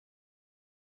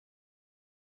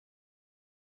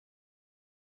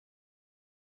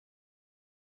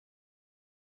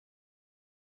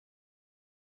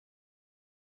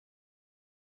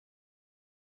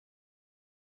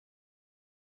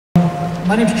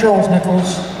My name is Charles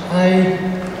Nichols. I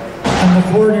am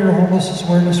the coordinator of Homelessness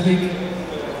Awareness Week.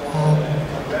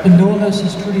 Been doing this,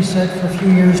 as Trudy said, for a few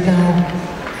years now,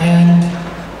 and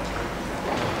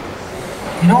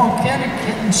you know, I'm kind of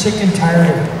getting sick and tired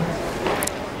of it.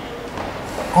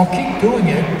 I'll keep doing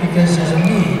it because there's a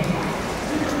need,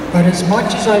 but as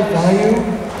much as I value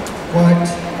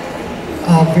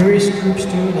what various groups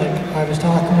do, like I was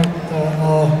talking with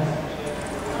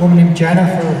a woman named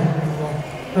Jennifer,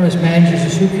 who manages the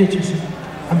soup kitchens.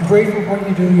 I'm grateful for what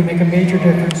you do, you make a major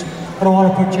difference, but I don't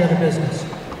want to put you out of business.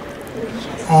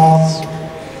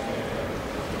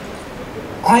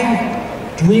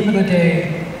 I dream of the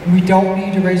day we don't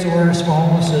need to raise awareness of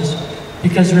homelessness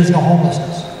because there is no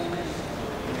homelessness.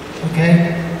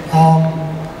 Okay?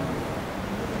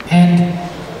 And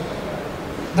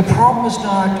the problem is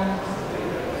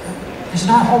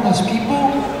not homeless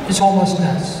people, it's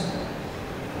homelessness.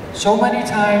 So many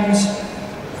times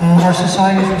our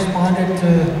society has responded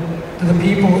to the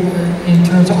people in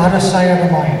terms of out of sight, out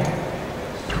of mind.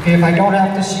 Okay, if I don't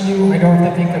have to see you, I don't have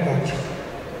to think about you.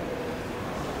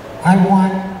 I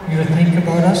want you to think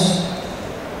about us,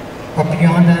 but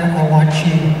beyond that, I want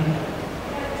you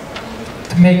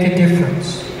to make a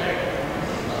difference.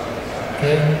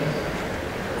 Okay?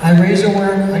 I raise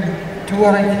awareness, I do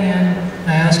what I can,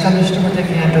 I ask others to do what they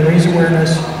can to raise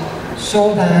awareness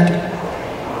so that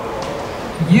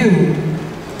you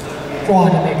go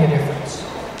on to make a difference.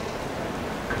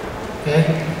 Okay?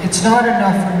 It's not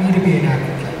enough for me to be an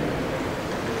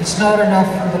advocate. It's not enough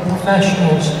for the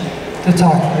professionals to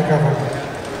talk to the government.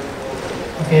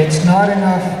 Okay? It's not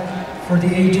enough for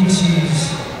the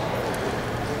agencies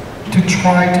to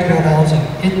try to build housing.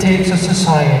 It takes a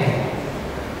society.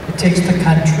 It takes the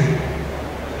country.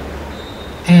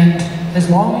 And as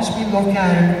long as we look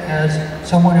at it as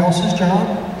someone else's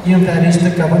job, you know, that is the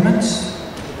government's,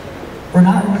 we're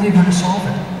not really going to solve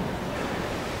it.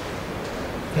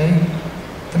 Okay?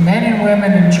 The men and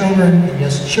women and children,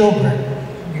 yes, children,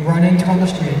 you run into on the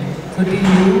street, could be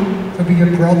you, could be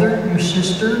your brother, your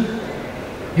sister,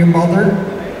 your mother,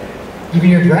 even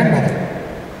your grandmother.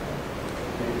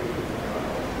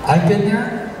 I've been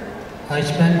there. I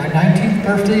spent my 19th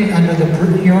birthday under the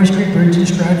Huron Street Bridge in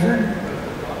Stratford.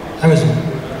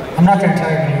 I'm not going to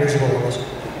tell you how many years ago it was.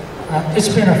 It's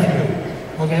been a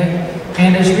few, okay?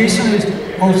 And as recently as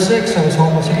 2006, I was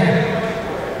homeless again.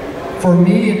 For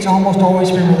me, it's almost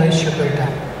always been relationship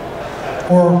breakdown.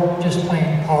 Or just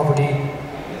plain poverty,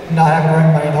 not having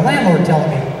rent money. The landlord telling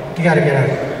me, you got to get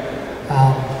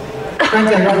out.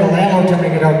 Frankly, I'd rather the landlord tell me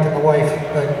to get out than the wife,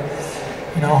 but,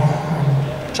 you know,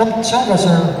 some of us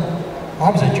are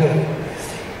opposite to it.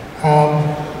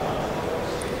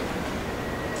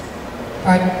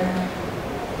 But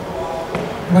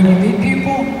when you meet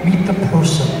people, meet the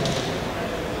person.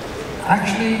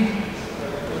 Actually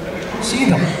see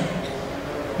them,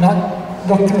 not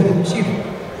look through them, see them.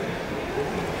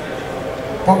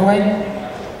 But when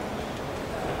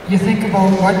you think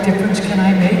about what difference can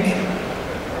I make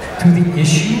to the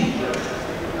issue,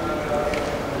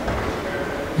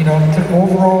 you know, the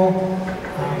overall,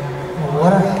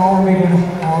 how are we going to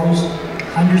house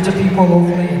hundreds of people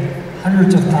locally and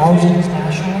hundreds of thousands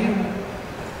nationally?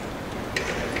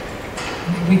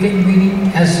 We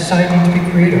need, as a society, to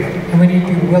be creative, and we need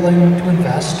to be willing to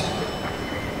invest.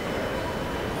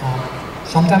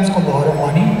 Sometimes a lot of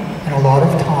money and a lot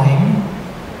of time,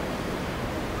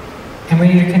 and we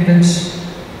need to convince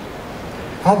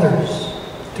others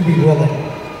to be willing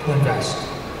to invest.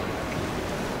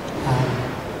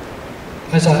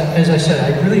 As I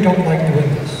said, I really don't like doing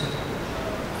this.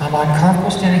 I'm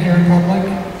uncomfortable standing here in public.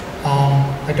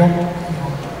 I don't, you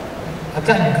know, I've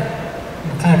gotten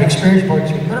kind of experience about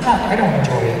it, but I don't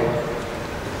enjoy it.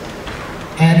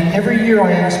 And every year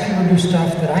I ask people to do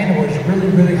stuff that I know is really,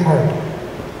 really hard.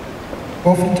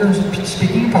 Both in terms of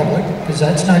speaking in public, because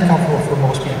that's not comfortable for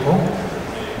most people,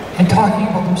 and talking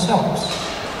about themselves.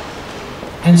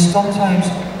 And sometimes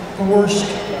the worst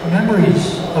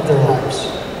memories of their lives.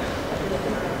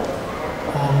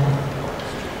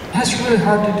 That's really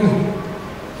hard to do.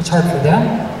 It's hard for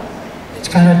them. It's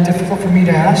kind of difficult for me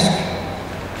to ask.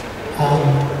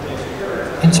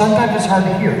 And sometimes it's hard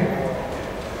to hear.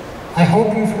 I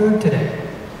hope you've heard today.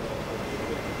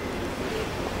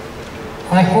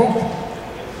 I hope,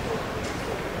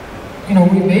 you know,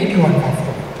 we made you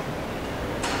uncomfortable.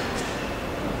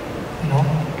 You know?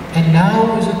 And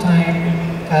now is the time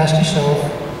to ask yourself,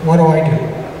 what do I do?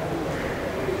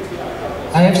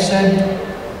 I have said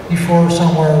before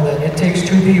somewhere that it takes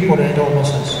two people to end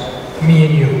homelessness, me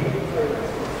and you.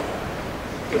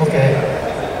 Okay,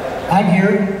 I'm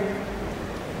here,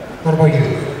 what about you?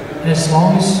 And as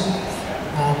long as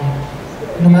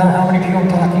no matter how many people I'm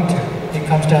talking to, it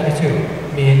comes down to two,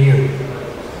 me and you.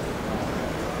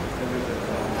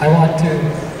 I want to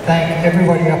thank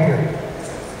everybody up here.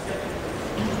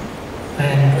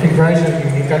 And congratulate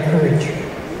you, you've got courage.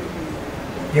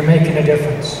 You're making a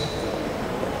difference.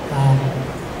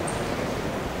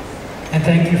 And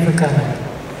thank you for coming.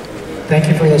 Thank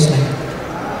you for listening.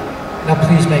 Now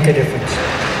please make a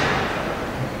difference.